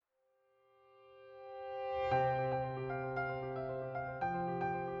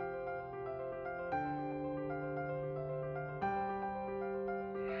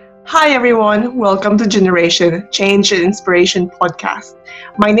Hi everyone, welcome to Generation Change and Inspiration podcast.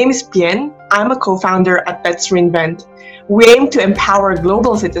 My name is Bien. I'm a co-founder at Let's Reinvent. We aim to empower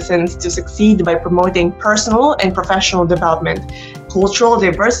global citizens to succeed by promoting personal and professional development, cultural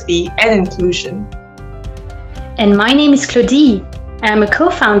diversity, and inclusion. And my name is Claudie. I'm a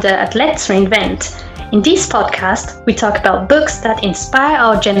co-founder at Let's Reinvent. In this podcast, we talk about books that inspire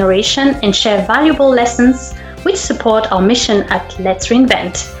our generation and share valuable lessons which support our mission at Let's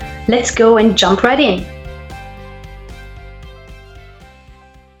Reinvent. Let's go and jump right in.